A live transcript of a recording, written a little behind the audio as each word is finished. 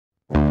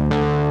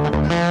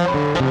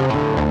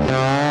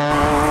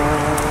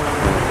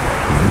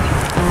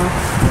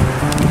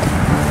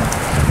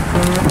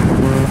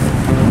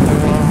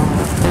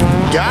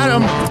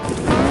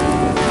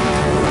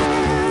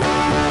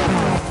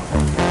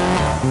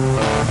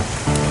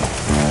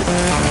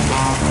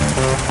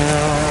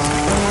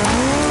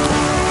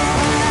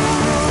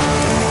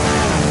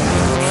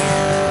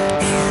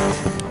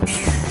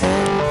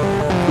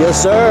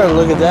Yes, sir.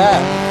 Look at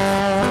that.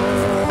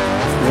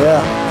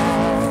 Yeah.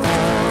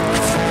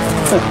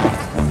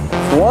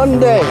 One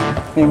day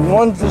in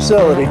one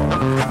facility.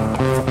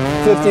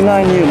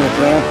 59 units,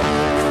 man.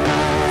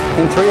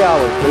 In 3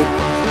 hours, dude.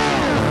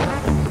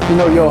 You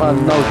know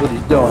Yohan knows what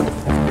he's doing.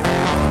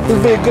 This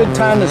would be a good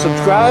time to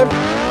subscribe,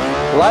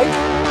 like,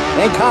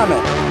 and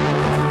comment.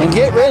 And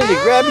get ready to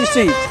grab your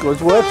seats,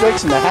 because we're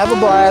fixing to have a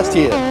blast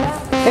here.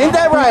 Ain't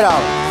that right,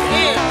 Ollie?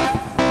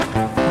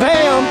 Yeah.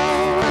 Bam!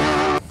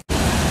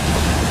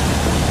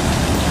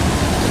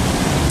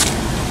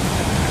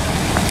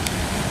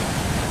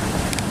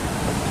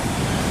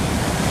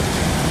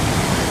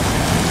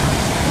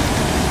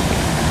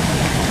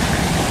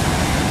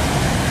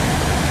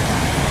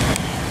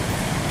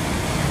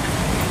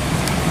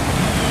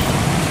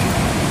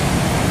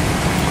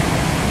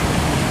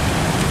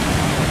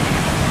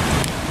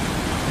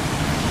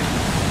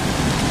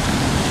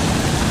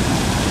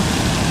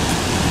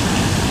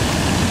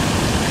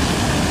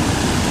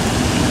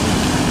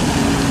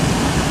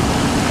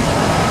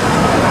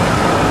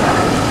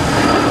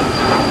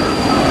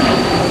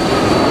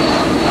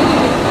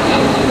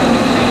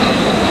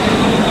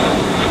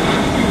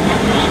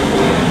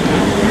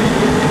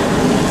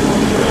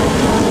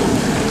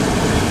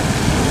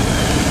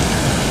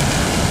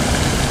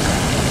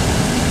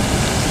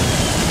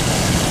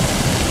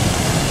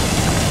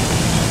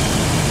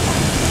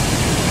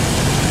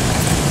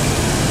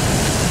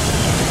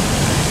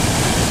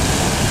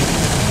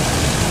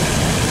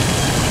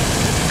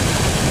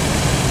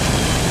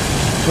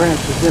 Branch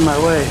is in my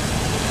way.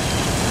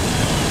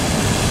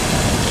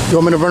 You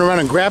want me to run around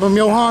and grab him,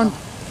 Yohan?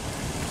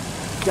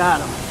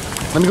 Got him.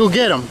 Let me go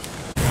get him.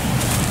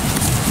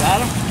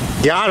 Got him?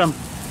 Got him.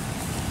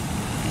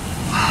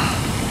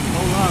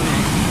 Hold on,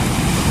 man.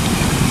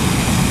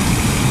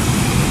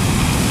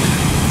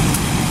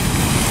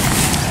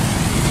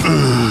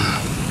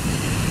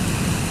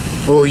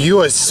 Oh,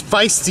 you a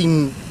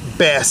feisty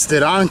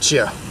bastard, aren't you?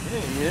 Yeah,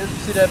 he is.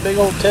 See that big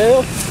old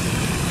tail?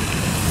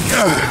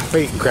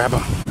 Wait, grab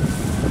him.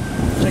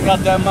 Check out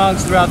that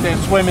monster out there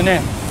swimming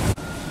in.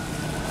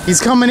 He's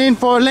coming in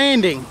for a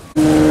landing.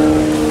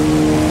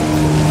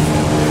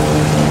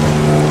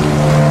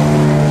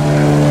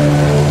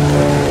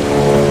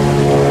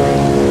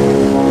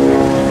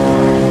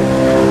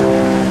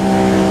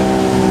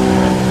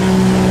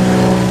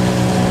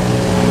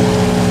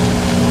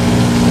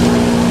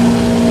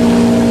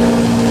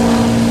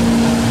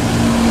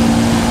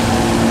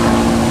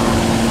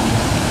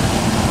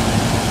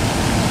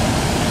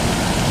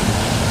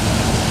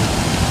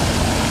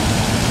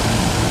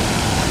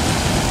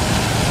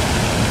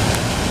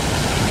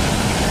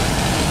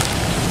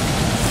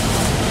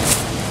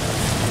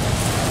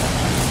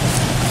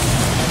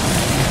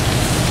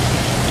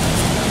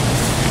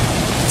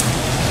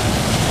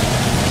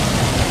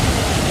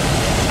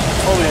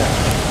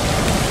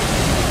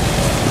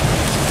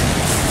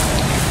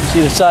 See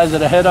the size of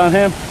the head on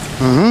him?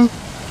 Mm-hmm.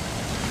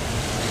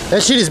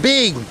 That shit is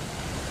big.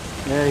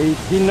 Yeah,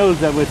 he knows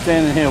that we're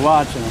standing here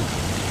watching him.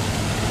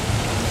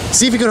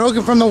 See if you can hook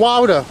him from the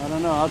water. I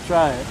don't know, I'll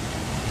try it.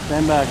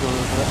 Stand back a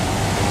little bit.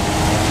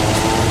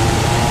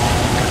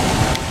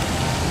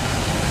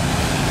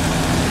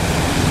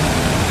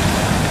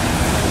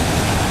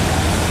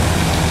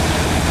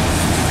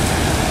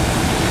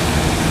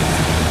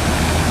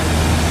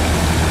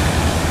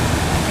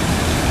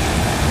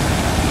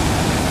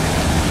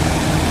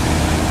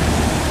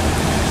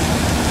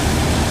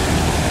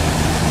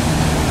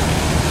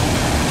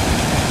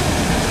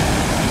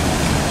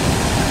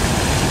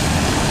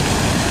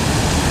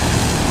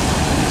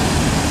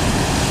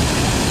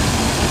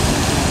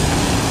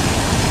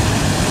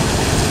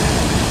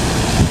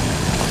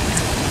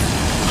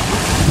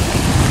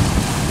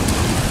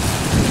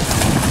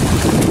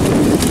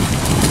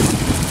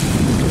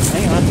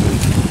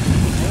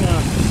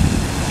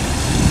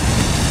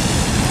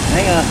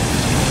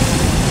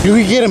 You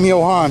can get him,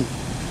 Yohan.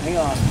 Hang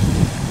on.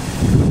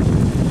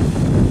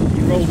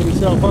 He rolled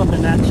himself up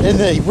in that shit. In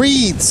the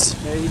reeds.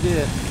 Yeah, he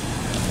did.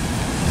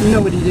 You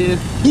know what he did.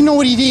 You know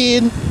what he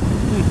did.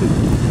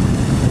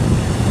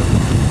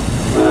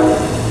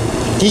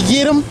 Can you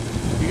get him?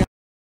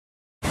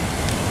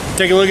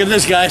 Take a look at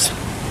this, guys.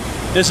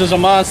 This is a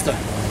monster.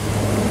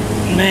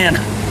 Man,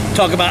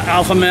 talk about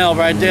alpha male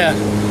right there.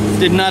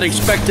 Did not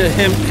expect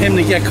him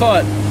to get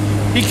caught.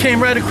 He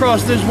came right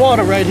across this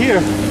water right here,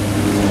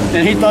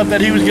 and he thought that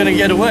he was gonna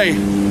get away.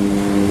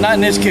 Not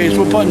in this case,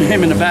 we're putting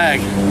him in the bag.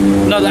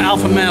 Another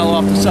alpha male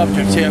off the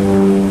subject here,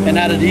 and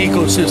out of the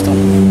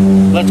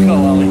ecosystem. Let's go,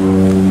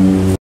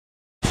 Ollie.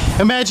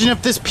 Imagine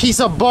if this piece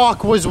of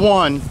bark was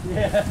one.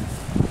 Yeah.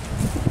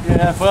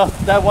 Yeah, well,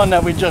 that one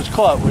that we just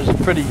caught was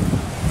pretty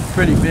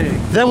big.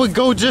 That would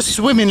go just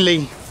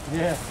swimmingly.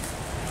 Yeah.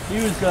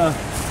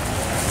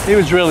 He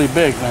was really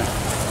big, man.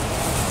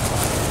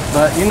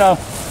 But you know,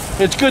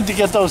 it's good to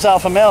get those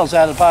alpha males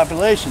out of the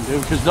population,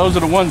 dude, because those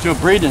are the ones who are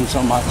breeding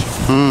so much.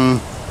 Hmm.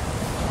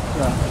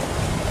 So,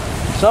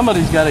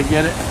 somebody's got to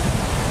get it.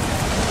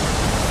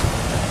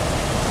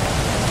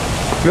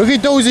 Look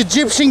at those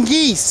Egyptian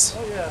geese.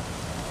 Oh yeah.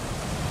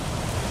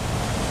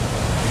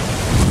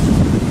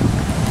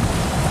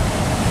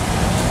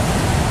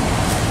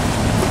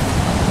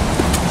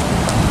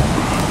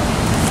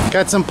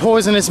 Got some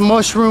poisonous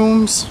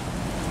mushrooms.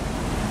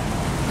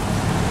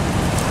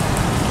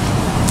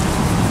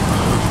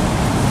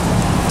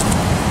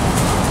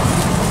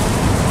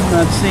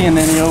 Not seeing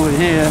any over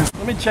here.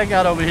 Let me check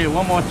out over here.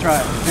 One more try.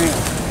 Hang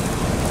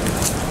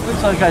on.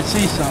 Looks like I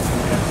see something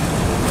here.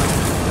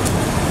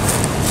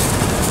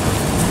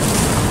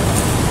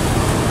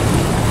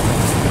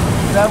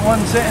 That one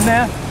sitting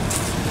there? On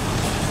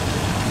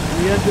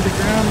the edge of the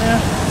ground there?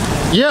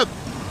 Yep.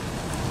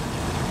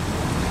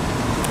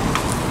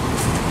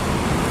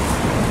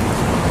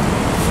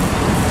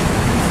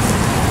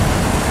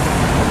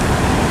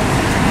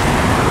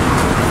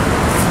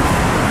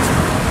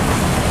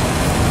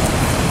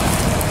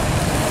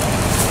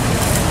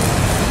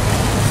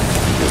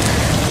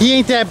 He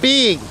ain't that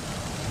big. Yeah,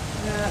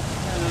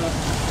 I know.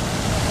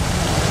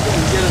 We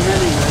can get him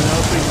anyway, though,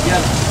 if we can get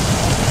him.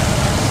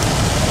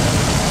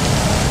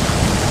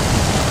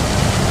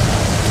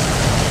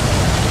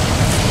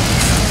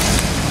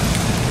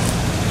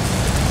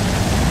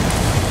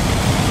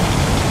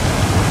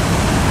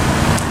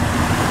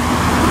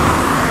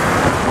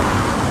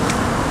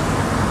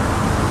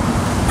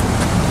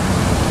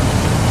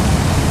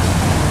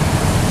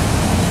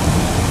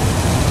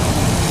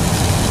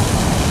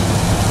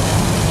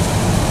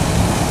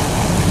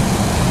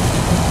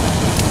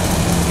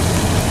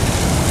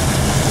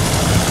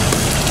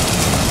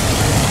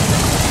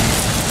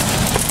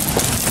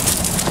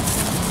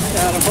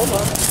 Hold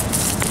on.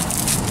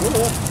 Hold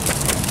on.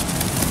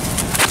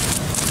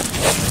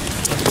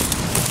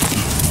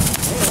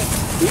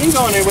 He ain't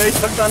going anywhere. He's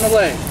hooked on the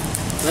leg.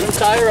 Let him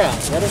tie her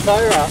out. Let him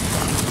tie her out.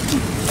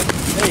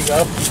 There you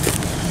go.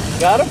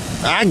 Got him?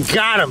 I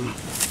got him.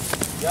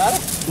 Got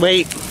him?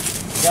 Wait.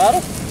 Got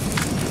him?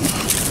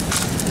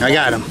 I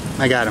got him.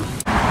 I got him.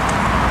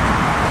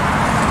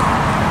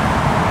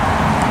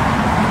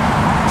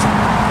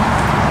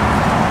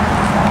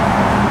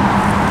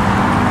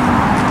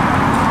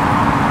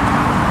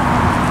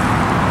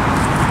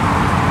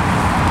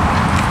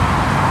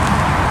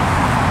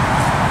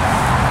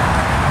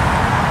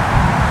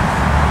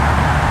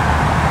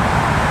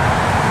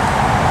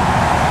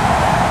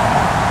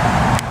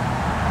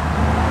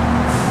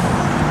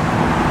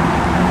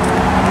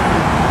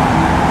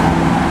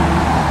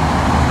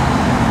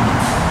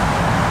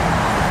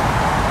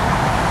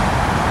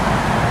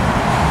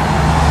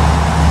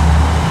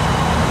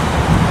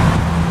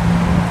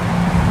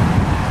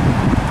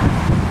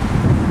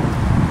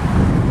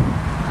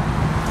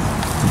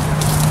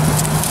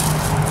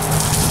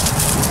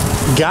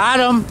 Got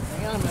him.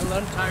 Hang on a minute.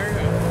 Let him tie her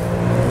out.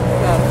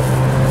 Got him.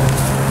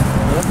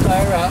 Let him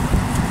tie her out.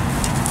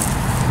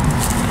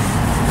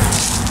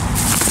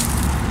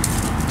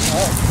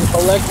 Alright, just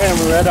hold that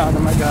camera right on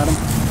him. I got him.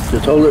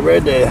 Just hold it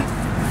right there.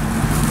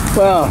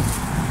 Well,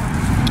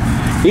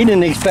 he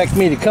didn't expect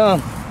me to come.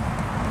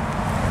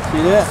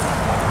 See that?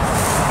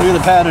 Look at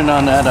the pattern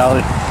on that,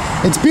 Ollie.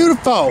 It's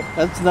beautiful.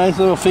 That's a nice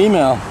little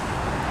female.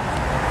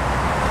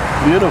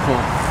 Beautiful.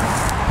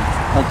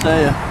 I'll tell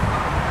you.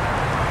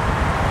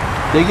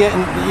 They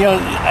getting, you know,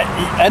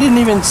 I didn't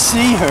even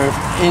see her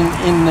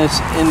in this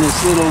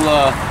little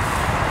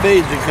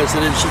phase because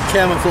then she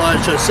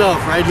camouflaged herself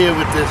right here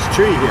with this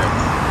tree here.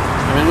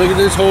 I mean, look at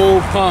this whole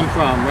pom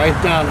right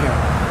down here.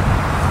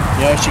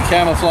 You know, she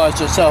camouflaged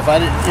herself. I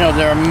didn't, you know,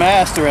 they're a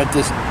master at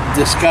this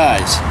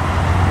disguise.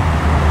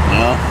 You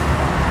know,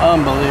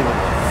 unbelievable.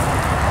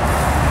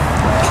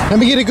 Let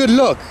me get a good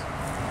look.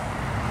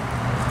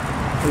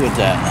 Look at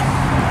that.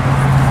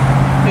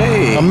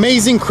 Hey.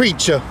 Amazing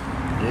creature.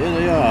 Yeah,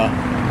 they are.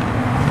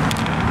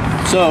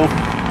 So,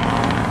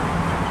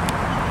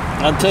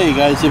 I'll tell you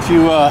guys, if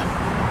you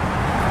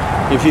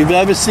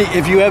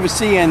ever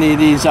see any of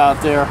these out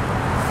there,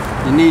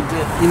 you need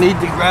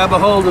to grab a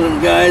hold of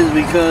them, guys,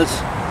 because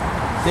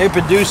they're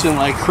producing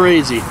like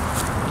crazy.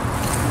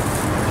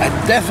 I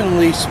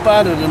definitely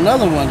spotted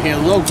another one here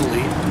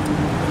locally.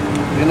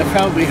 We're gonna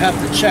probably have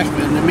to check,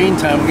 but in the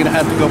meantime, we're gonna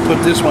have to go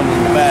put this one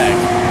in the bag.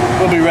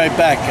 We'll be right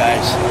back,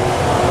 guys.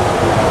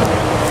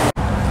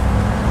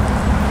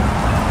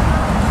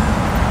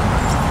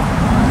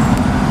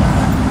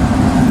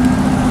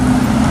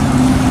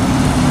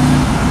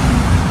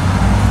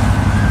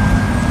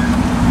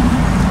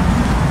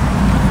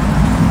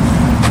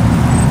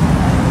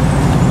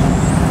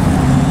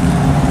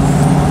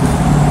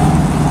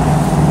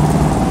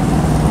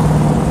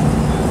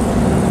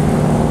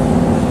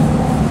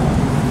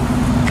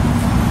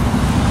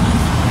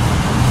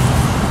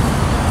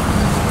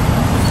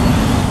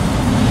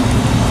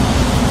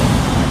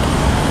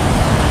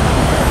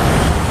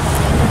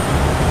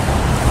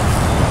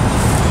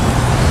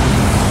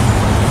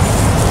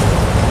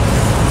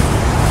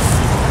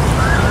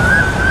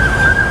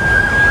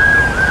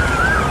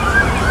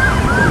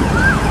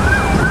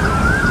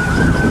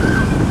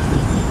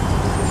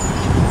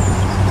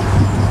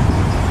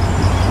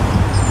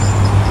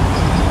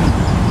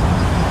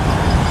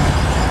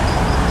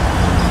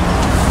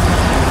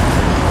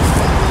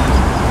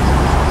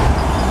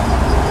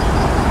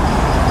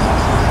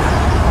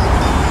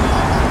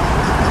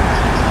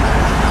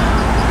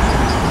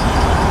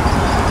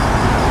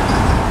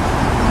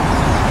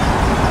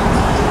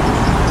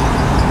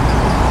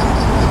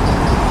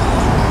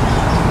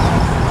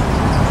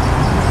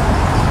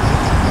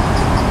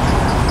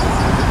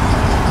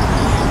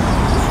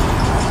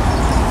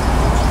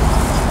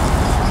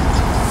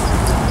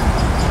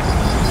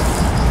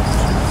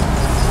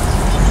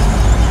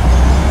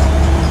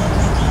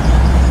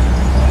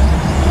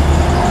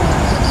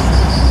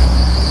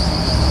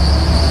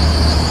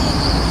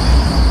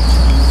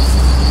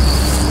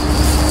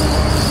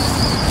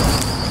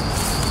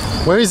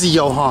 Where is he,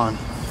 Yohan?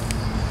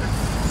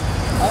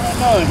 I don't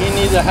know. He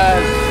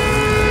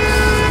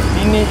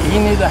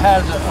neither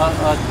has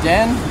a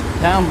den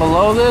down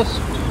below this,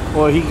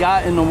 or he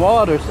got in the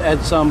water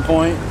at some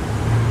point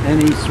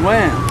and he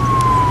swam.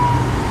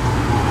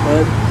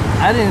 But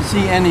I didn't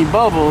see any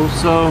bubbles,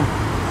 so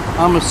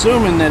I'm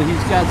assuming that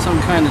he's got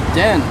some kind of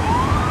den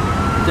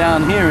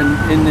down here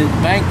in this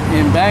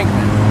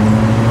embankment.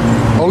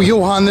 Oh,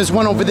 Yohan, there's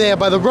one over there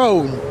by the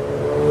road.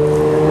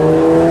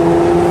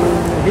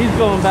 He's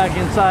going back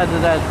inside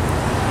of that.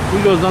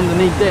 He goes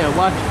underneath there.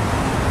 Watch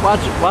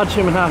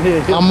him how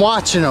I'm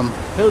watching him.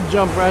 He'll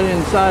jump right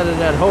inside of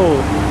that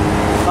hole.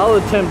 I'll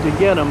attempt to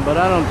get him, but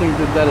I don't think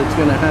that it's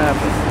going to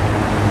happen.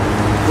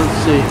 Let's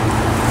see.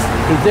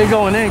 Because they're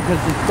going in because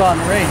it's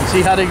starting to rain.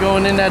 See how they're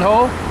going in that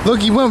hole?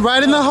 Look, he went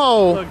right in the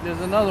hole. Look,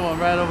 there's another one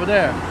right over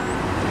there.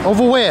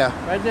 Over where?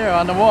 Right there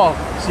on the wall.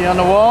 See on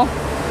the wall?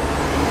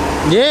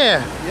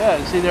 Yeah.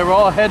 Yeah, see, they're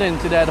all heading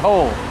to that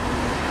hole.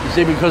 You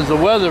see, because the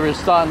weather is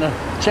starting to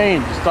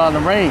change. It's starting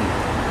to rain.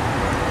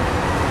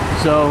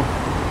 So,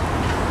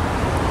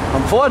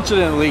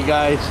 unfortunately,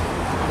 guys,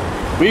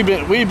 we've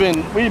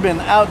been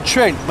out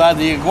tricked by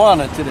the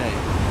iguana today,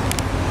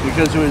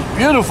 because it was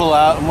beautiful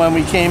out, and when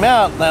we came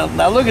out,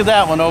 now look at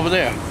that one over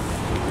there,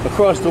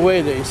 across the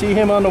way there. You see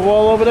him on the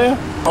wall over there?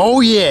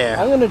 Oh yeah.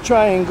 I'm gonna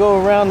try and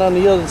go around on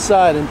the other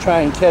side and try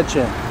and catch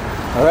him.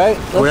 All right?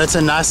 Well, that's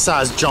a nice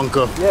size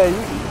junker. Yeah,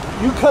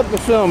 you cut the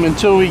film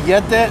until we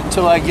get there,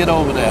 until I get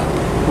over there.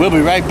 We'll be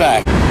right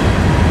back.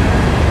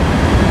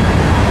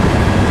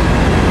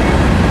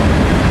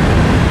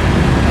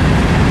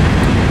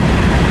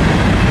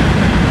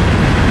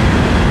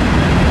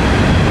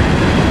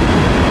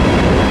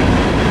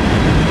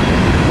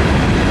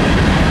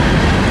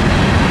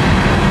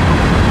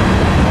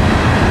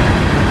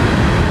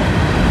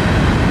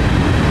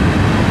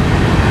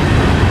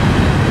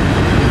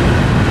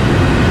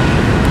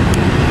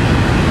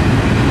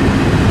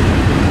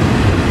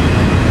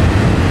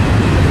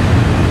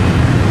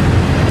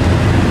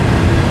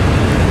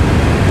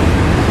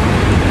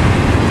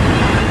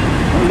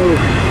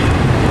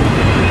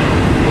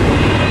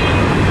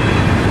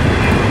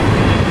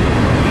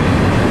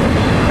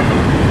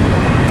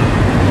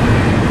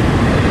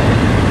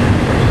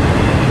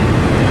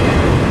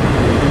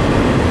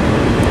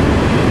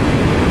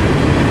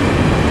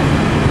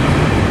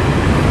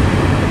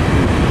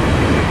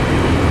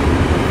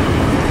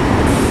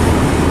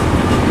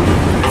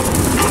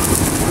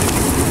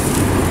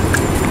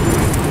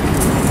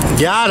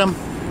 Got him.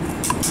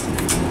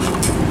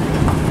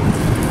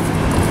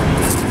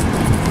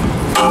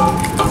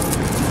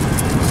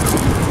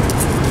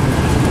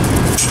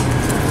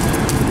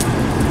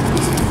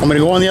 I'm gonna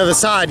go on the other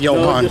side, Yohan.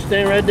 No, just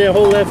stay right there,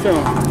 hold that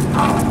film.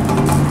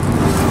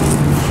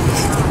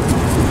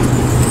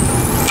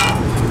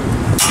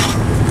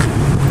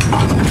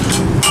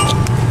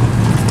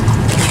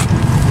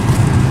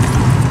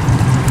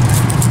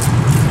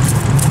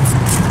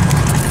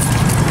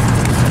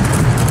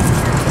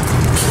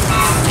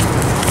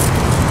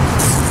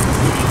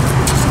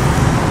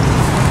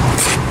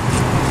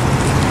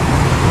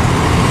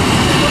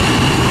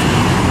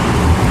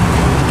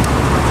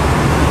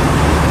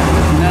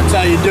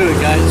 How you do it,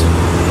 guys,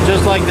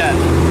 just like that.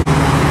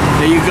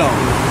 There you go.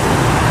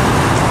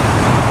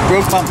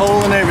 Broke my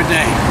pole and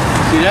everything.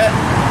 See that?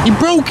 He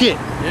broke it.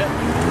 Yep.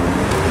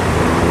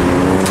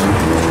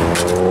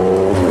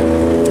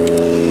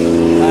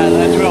 Alright,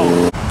 let's roll.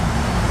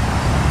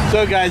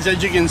 So guys,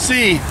 as you can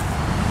see,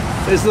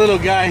 this little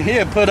guy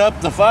here put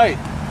up the fight.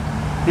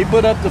 He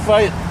put up the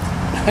fight.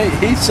 Hey,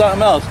 he's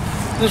something else.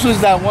 This was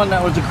that one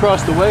that was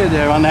across the way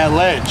there on that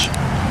ledge,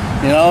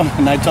 you know,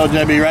 and I told you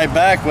I'd be right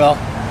back. Well,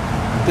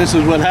 this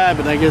is what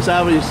happened. I guess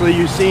obviously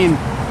you've seen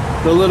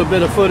the little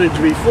bit of footage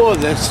before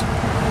this,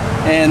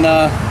 and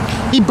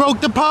he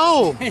broke the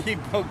pole. He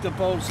broke the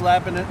pole,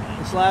 slap in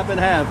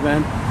half,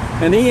 man.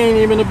 And he ain't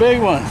even a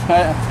big one.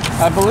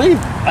 I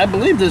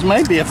believe this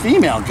might be a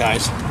female,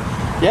 guys.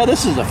 Yeah,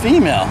 this is a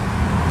female.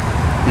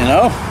 You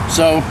know,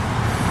 so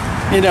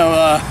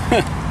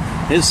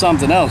it's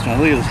something else,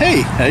 man. Look at this.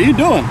 Hey, how you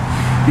doing?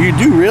 You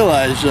do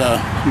realize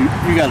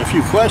you got a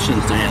few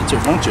questions to answer,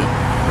 don't you?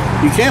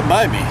 You can't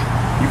bite me.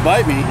 You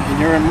bite me and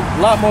you're in a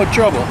lot more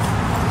trouble.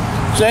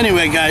 So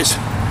anyway, guys,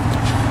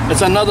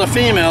 it's another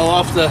female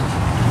off the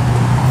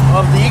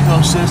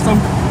ecosystem.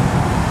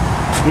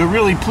 We're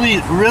really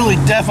pleased, really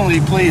definitely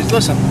pleased.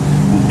 Listen,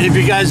 if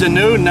you guys are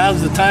new, now's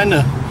the time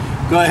to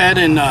go ahead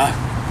and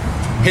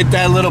hit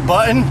that little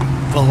button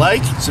for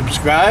like,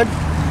 subscribe,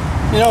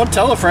 you know,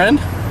 tell a friend,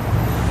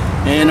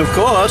 and of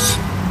course,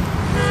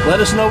 let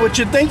us know what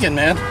you're thinking,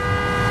 man.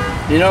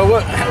 You know,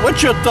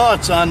 what's your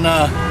thoughts on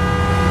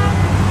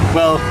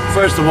well,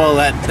 first of all,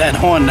 that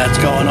horn that's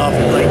going off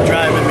is like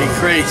driving me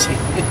crazy.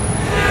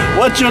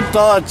 What's your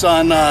thoughts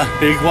on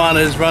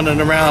iguanas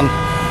running around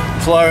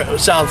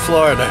South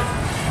Florida?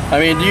 I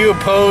mean, do you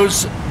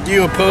oppose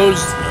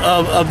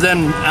of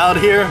them out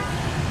here,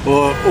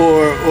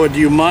 or do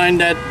you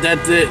mind that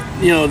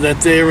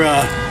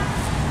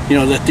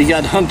they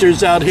got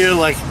hunters out here,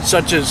 like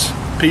such as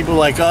people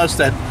like us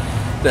that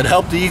that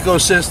help the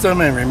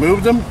ecosystem and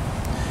remove them?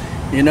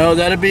 You know,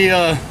 that'd be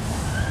a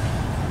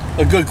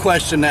good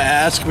question to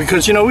ask,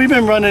 because, you know, we've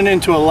been running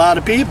into a lot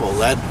of people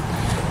that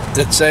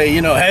say,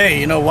 you know, hey,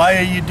 you know, why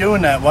are you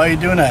doing that? Why are you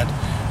doing that?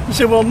 I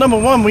say, well, number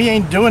one, we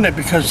ain't doing it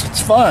because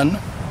it's fun.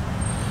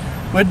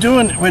 We're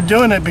doing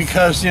it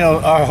because, you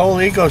know, our whole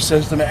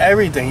ecosystem,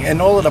 everything,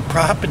 and all of the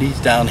properties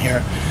down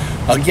here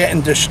are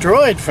getting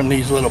destroyed from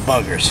these little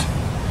buggers.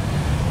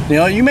 You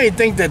know, you may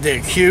think that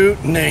they're cute,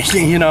 and they,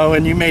 you know,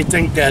 and you may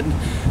think that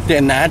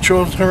they're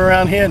natural from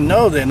around here.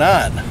 No, they're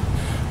not.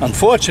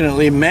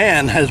 Unfortunately,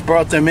 man has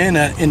brought them in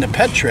the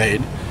pet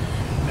trade,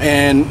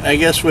 and I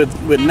guess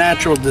with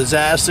natural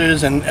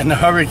disasters and the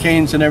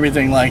hurricanes and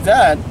everything like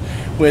that,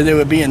 where they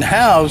were being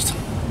housed,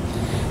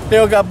 they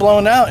all got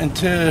blown out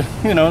into,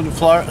 you know,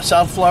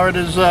 South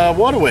Florida's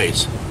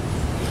waterways.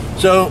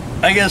 So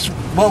I guess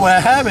what we're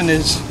having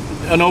is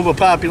an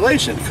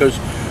overpopulation, because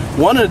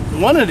one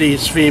of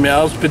these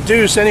females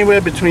produce anywhere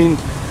between,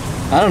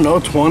 I don't know,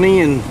 20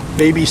 and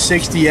maybe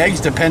 60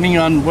 eggs, depending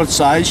on what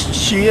size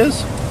she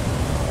is.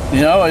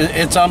 You know,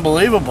 it's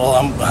unbelievable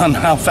on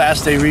how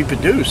fast they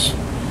reproduce.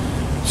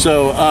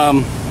 So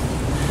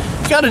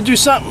got to do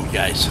something,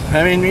 guys.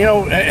 I mean, you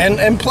know,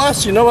 and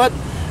plus, you know what?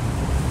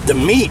 The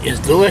meat is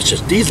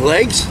delicious. These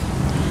legs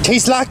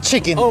taste like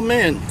chicken. Oh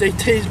man, they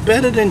taste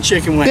better than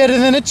chicken wing. Better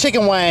than a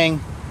chicken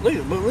wing.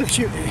 Look,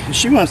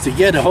 she wants to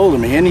get a hold of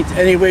me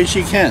any way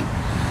she can.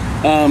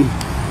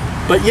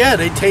 But yeah,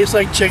 they taste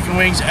like chicken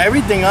wings.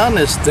 Everything on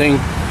this thing,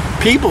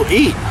 people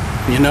eat.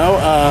 You know,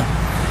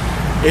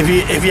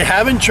 if you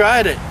haven't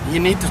tried it, you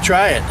need to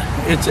try it.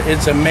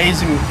 It's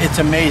amazing. It's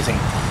amazing.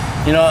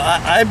 You know,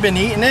 I've been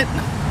eating it,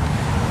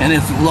 and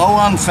it's low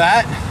on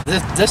fat.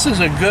 This is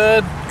a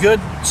good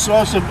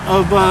source of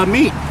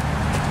meat,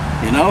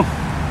 you know,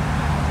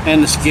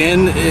 and the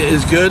skin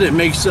is good. It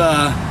makes you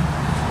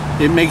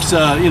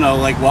know,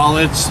 like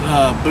wallets,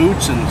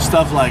 boots, and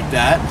stuff like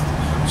that.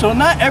 So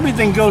not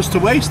everything goes to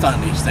waste on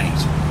these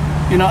things.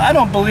 You know, I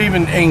don't believe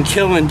in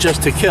killing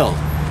just to kill.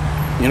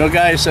 You know,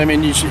 guys, I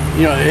mean, you should,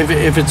 you know,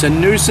 if it's a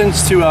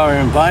nuisance to our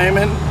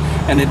environment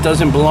and it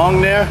doesn't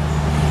belong there,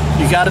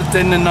 you got to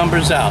thin the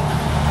numbers out.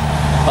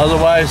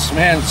 Otherwise,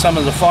 man, some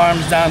of the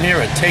farms down here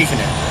are taking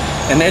it,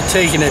 and they're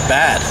taking it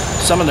bad.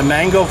 Some of the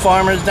mango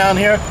farmers down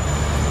here,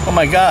 oh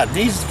my God,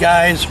 these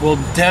guys will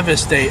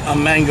devastate a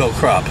mango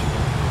crop.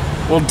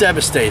 Will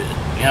devastate it,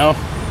 you know?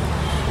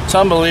 It's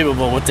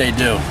unbelievable what they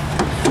do.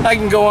 I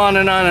can go on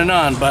and on and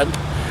on, but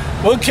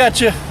we'll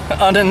catch you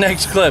on the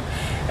next clip.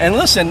 And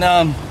listen,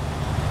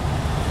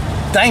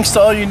 thanks to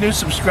all you new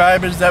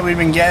subscribers that we've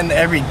been getting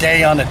every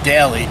day on a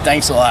daily.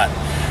 Thanks a lot.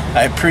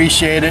 I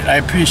appreciate it. I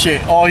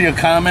appreciate all your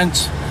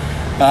comments.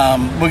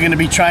 We're going to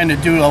be trying to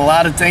do a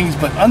lot of things,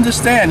 but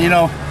understand, you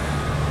know,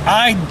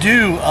 I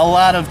do a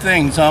lot of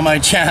things on my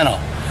channel.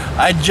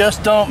 I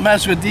just don't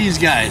mess with these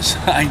guys.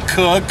 I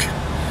cook,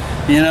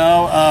 you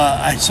know,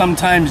 I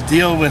sometimes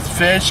deal with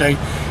fish. I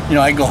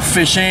go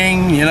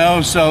fishing, you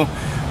know, so,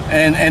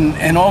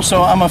 and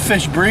also I'm a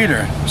fish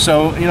breeder.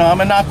 So, you know,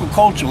 I'm an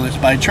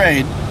aquaculturalist by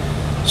trade.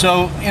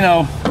 So, you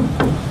know,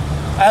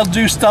 I'll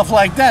do stuff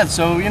like that.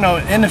 So, you know,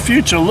 in the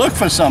future, look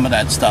for some of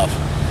that stuff.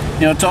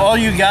 You know, to all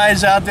you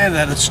guys out there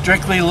that are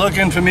strictly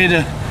looking for me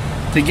to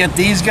get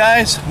these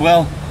guys,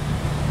 well,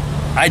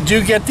 I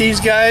do get these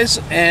guys,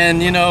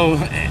 and, you know,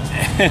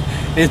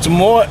 it's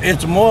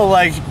more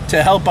like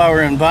to help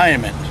our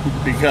environment,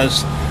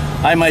 because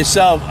I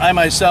myself,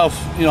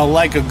 you know,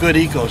 like a good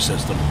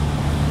ecosystem.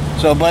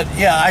 So, but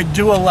yeah, I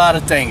do a lot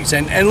of things,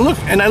 and I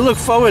look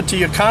forward to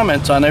your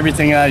comments on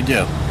everything I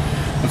do.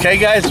 Okay,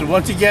 guys,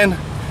 once again,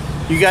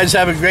 you guys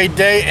have a great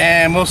day,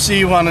 and we'll see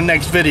you on the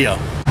next video.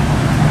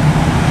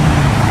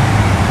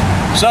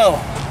 So,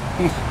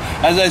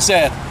 as I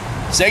said,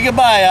 say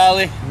goodbye,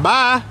 Ollie.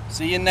 Bye.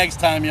 See you next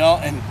time, y'all,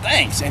 and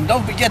thanks. And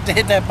don't forget to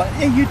hit that button.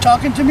 Hey, you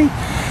talking to me?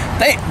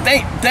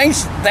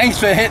 Thanks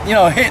for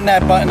hitting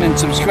that button and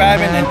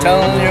subscribing and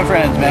telling your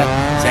friends, man.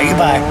 Say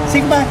goodbye. Say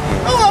goodbye.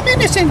 Oh, I'm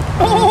innocent.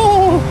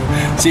 Oh.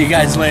 See you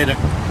guys later.